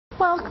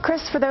Well,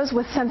 Chris, for those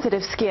with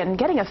sensitive skin,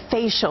 getting a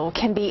facial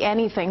can be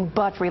anything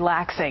but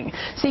relaxing.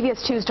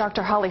 CBS 2's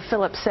Dr. Holly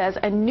Phillips says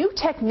a new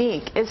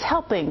technique is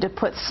helping to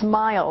put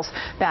smiles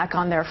back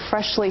on their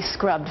freshly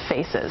scrubbed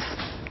faces.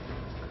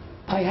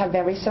 I have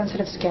very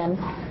sensitive skin.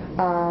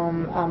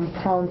 I'm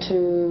prone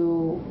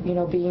to,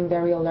 being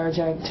very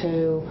allergic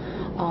to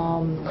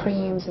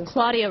creams. And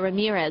Claudia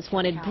Ramirez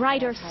wanted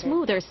brighter,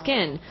 smoother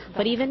skin,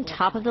 but even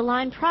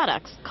top-of-the-line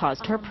products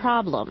caused her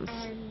problems.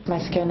 My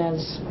skin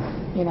is,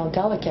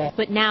 delicate.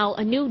 But now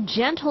a new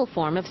gentle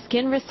form of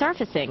skin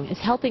resurfacing is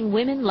helping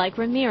women like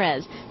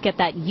Ramirez get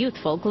that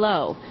youthful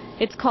glow.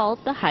 It's called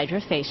the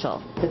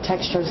Hydrafacial. The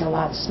texture is a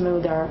lot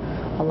smoother,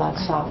 a lot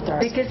softer.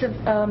 Because of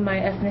my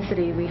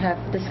ethnicity, we have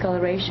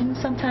discoloration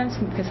sometimes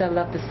because I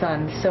love the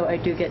sun, so I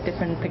do get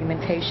different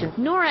pigmentation.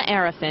 Nora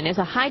Ariffin is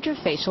a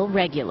Hydrafacial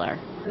regular.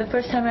 The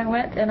first time I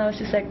went, and I was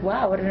just like,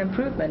 wow, what an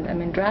improvement. I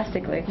mean,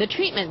 drastically. The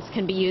treatments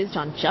can be used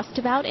on just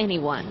about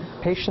anyone.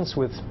 Patients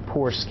with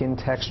poor skin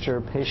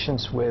texture,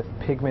 patients with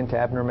pigment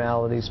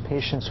abnormalities,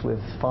 patients with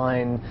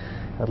fine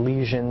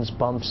lesions,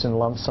 bumps and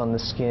lumps on the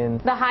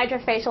skin. The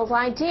Hydrafacial is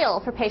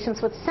ideal for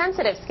patients with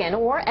sensitive skin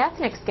or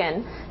ethnic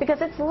skin because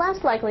it's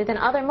less likely than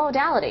other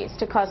modalities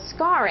to cause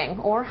scarring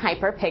or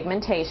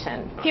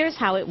hyperpigmentation. Here's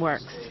how it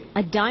works.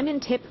 A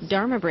diamond-tip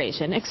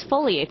dermabrasion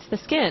exfoliates the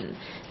skin.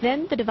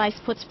 Then the device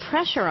puts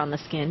pressure on the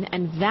skin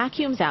and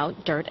vacuums out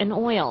dirt and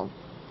oil.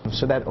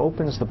 So that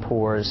opens the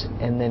pores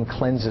and then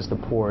cleanses the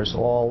pores,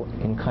 all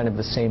in kind of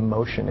the same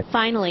motion.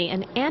 Finally,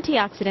 an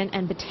antioxidant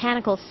and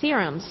botanical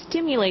serum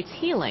stimulates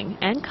healing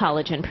and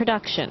collagen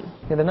production.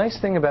 Yeah, the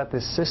nice thing about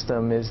this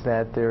system is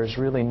that there's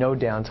really no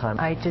downtime.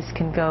 I just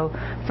can go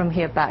from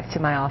here back to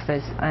my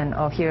office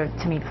or here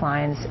to meet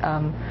clients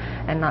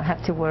and not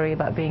have to worry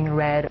about being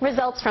red.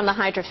 Results from the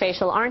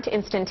Hydrafacial aren't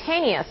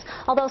instantaneous,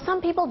 although some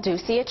people do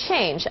see a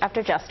change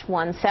after just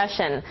one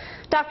session.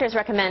 Doctors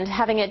recommend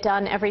having it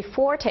done every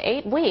 4 to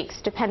 8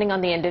 weeks, depending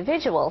on the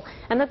individual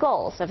and the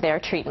goals of their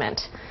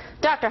treatment.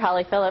 Dr.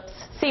 Holly Phillips,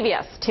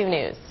 CBS 2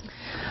 News.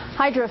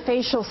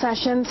 Hydrafacial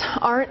sessions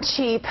aren't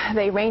cheap.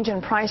 They range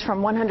in price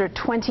from $120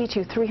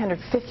 to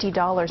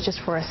 $350 just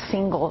for a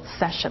single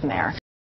session there.